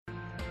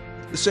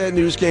The sad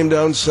news came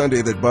down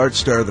Sunday that Bart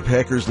Starr, the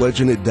Packers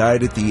legend, had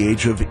died at the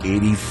age of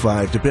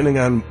 85. Depending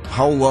on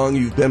how long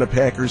you've been a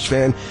Packers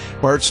fan,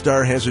 Bart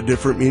Starr has a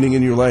different meaning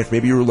in your life.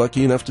 Maybe you were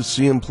lucky enough to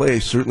see him play.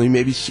 Certainly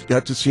maybe you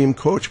got to see him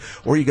coach,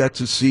 or you got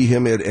to see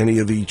him at any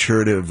of the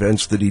charity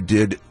events that he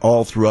did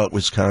all throughout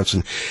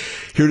Wisconsin.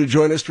 Here to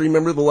join us to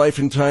remember the life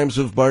and times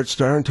of Bart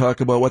Starr and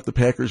talk about what the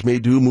Packers may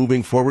do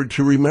moving forward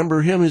to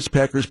remember him is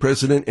Packers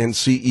president and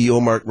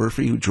CEO Mark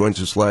Murphy, who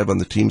joins us live on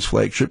the team's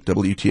flagship,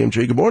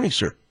 WTMJ. Good morning,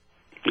 sir.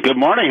 Good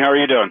morning. How are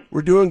you doing?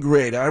 We're doing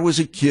great. I was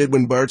a kid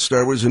when Bart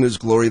Starr was in his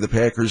glory, the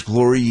Packers'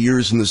 glory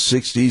years in the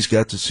 60s.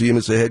 Got to see him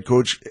as a head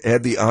coach.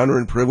 Had the honor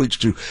and privilege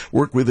to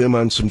work with him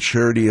on some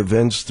charity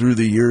events through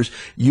the years.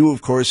 You,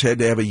 of course, had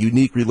to have a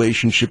unique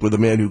relationship with a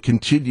man who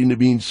continued to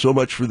mean so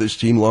much for this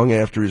team long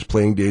after his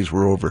playing days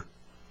were over.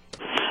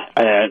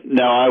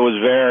 No, I was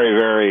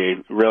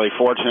very, really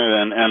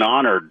fortunate and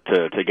honored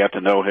to get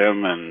to know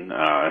him and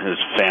his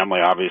family,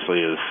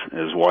 obviously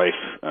his wife,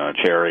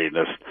 Cherry,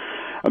 this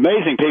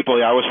amazing people.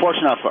 I was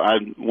fortunate enough, I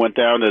went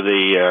down to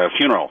the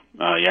funeral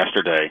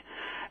yesterday,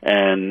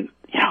 and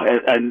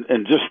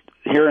and just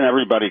hearing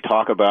everybody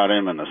talk about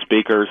him and the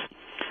speakers,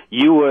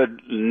 you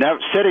would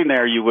sitting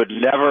there, you would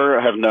never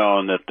have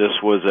known that this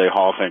was a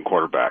Hall of Fame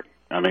quarterback.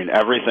 I mean,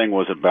 everything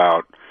was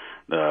about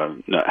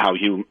how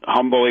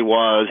humble he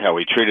was, how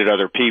he treated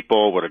other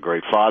people, what a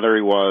great father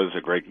he was, a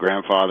great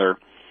grandfather.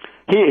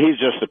 He's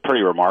just a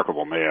pretty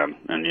remarkable man,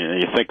 and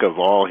you think of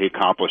all he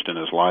accomplished in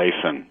his life,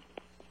 and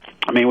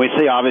I mean, we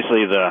see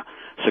obviously the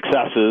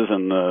successes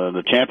and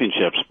the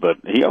championships, but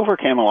he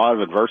overcame a lot of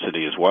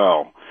adversity as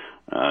well.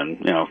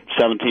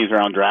 17th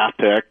round draft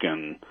pick,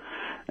 and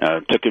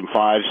took him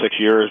 5-6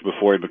 years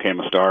before he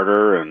became a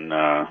starter, and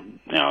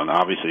and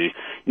obviously,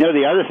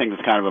 the other thing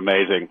that's kind of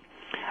amazing.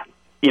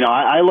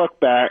 I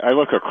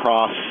look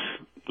across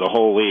the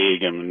whole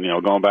league, and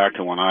going back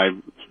to when I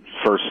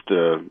first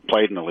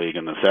played in the league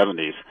in the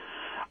 70s.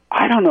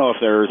 I don't know if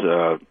there's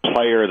a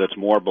player that's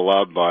more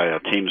beloved by a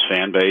team's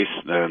fan base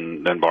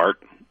than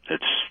Bart.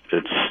 It's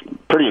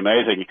pretty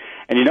amazing.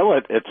 And you know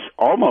what? It's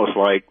almost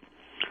like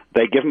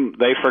they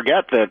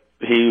forget that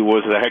he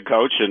was the head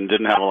coach and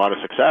didn't have a lot of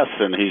success,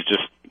 and he's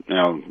just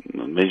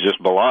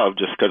beloved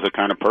just because of the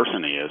kind of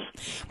person he is.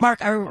 Mark,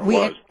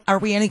 are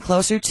we any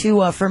closer to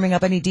firming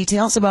up any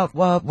details about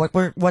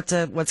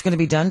what's going to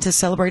be done to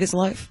celebrate his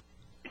life?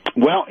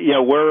 Well,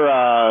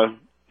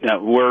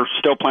 we're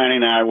still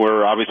planning that.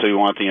 We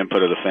want the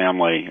input of the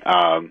family.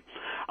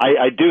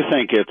 I do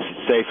think it's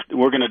safe.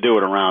 We're going to do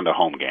it around a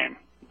home game.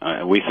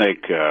 We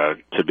think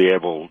to be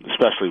able,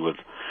 especially with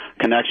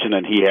connection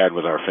that he had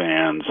with our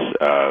fans,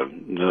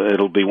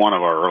 it'll be one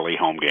of our early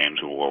home games.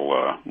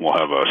 We'll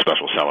have a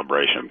special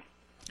celebration.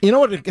 You know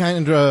what it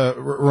kind of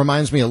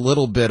reminds me a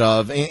little bit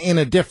of, in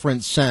a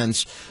different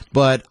sense,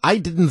 but I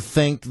didn't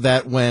think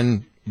that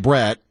when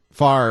Brett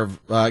Favre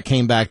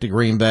came back to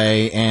Green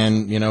Bay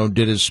and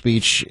did his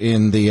speech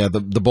in the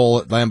bowl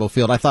at Lambeau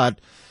Field, I thought,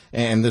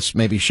 and this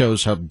maybe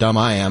shows how dumb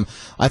I am,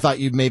 I thought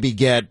you'd maybe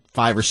get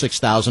 5,000 or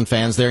 6,000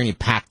 fans there and you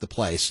pack the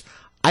place.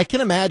 I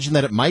can imagine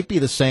that it might be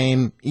the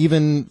same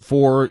even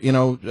for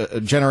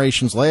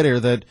generations later,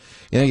 that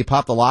you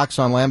pop the locks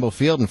on Lambeau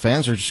Field and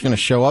fans are just going to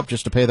show up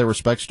just to pay their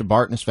respects to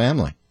Bart and his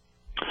family.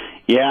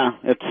 Yeah,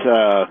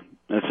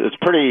 it's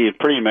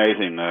pretty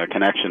amazing the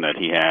connection that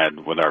he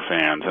had with our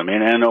fans. I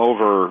mean, and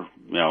over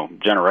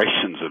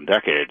generations and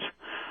decades.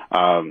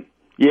 And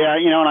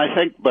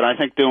I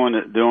think doing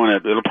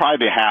it, it'll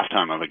probably be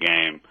halftime of a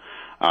game.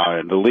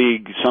 The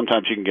league,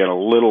 sometimes you can get a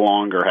little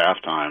longer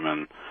halftime,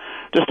 and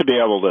just to be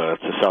able to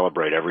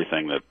celebrate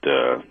everything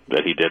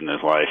that he did in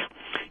his life.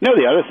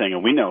 The other thing,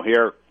 and we know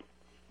here,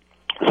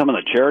 some of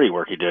the charity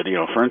work he did,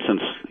 for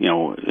instance,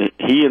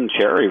 he and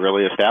Cherry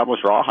really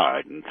established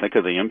Rawhide, and think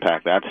of the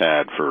impact that's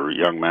had for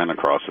young men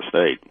across the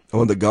state.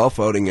 Oh, and the golf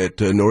outing at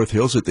North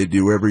Hills that they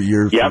do every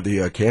year for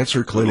the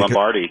cancer clinic.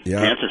 Lombardi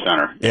Cancer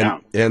Center,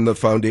 And the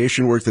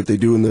foundation work that they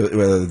do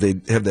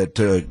they have that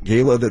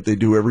gala that they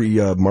do every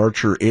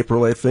March or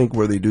April, I think,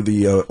 where they do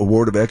the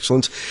Award of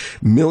Excellence.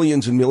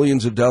 Millions and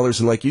millions of dollars.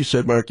 And like you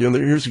said, Mark,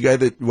 here's a guy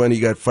that when he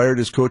got fired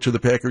as coach of the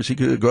Packers, he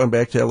could have gone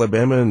back to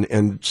Alabama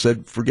and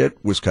said, forget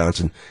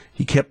Wisconsin.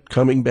 He kept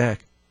coming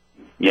back.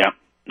 Yeah.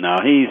 No,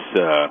 he's,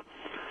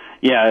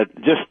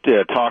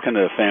 just talking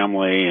to the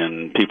family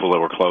and people that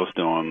were close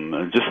to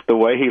him, just the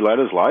way he led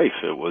his life.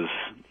 It was,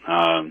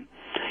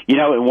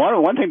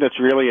 one thing that's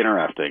really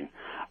interesting,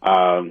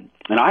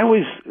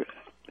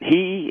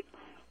 he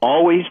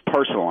always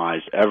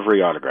personalized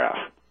every autograph.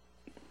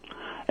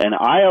 And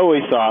I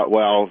always thought,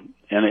 well,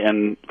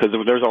 and because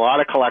there's a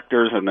lot of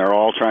collectors and they're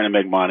all trying to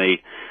make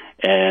money,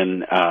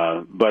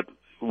 but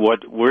what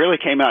really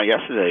came out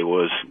yesterday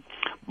was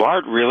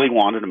Bart really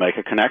wanted to make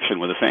a connection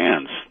with the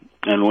fans,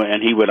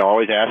 and he would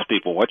always ask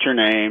people, "What's your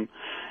name?"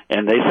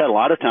 And they said a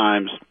lot of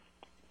times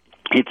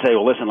he'd say,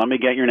 "Well, listen, let me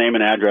get your name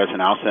and address,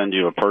 and I'll send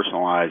you a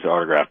personalized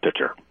autograph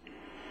picture."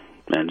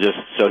 And just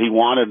so he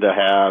wanted to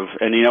have,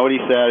 and you know what he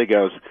said? He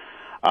goes,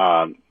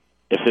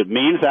 "If it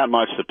means that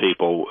much to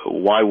people,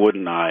 why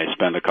wouldn't I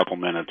spend a couple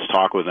minutes,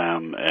 talk with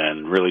them,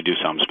 and really do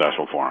something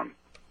special for them?"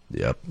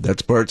 Yep,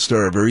 that's Bart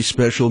Starr, a very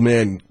special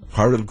man,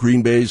 part of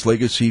Green Bay's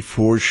legacy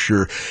for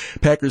sure.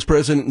 Packers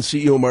President and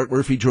CEO Mark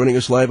Murphy joining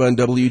us live on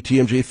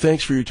WTMJ.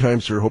 Thanks for your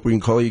time, sir. Hope we can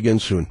call you again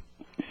soon.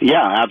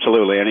 Yeah,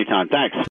 absolutely. Anytime. Thanks.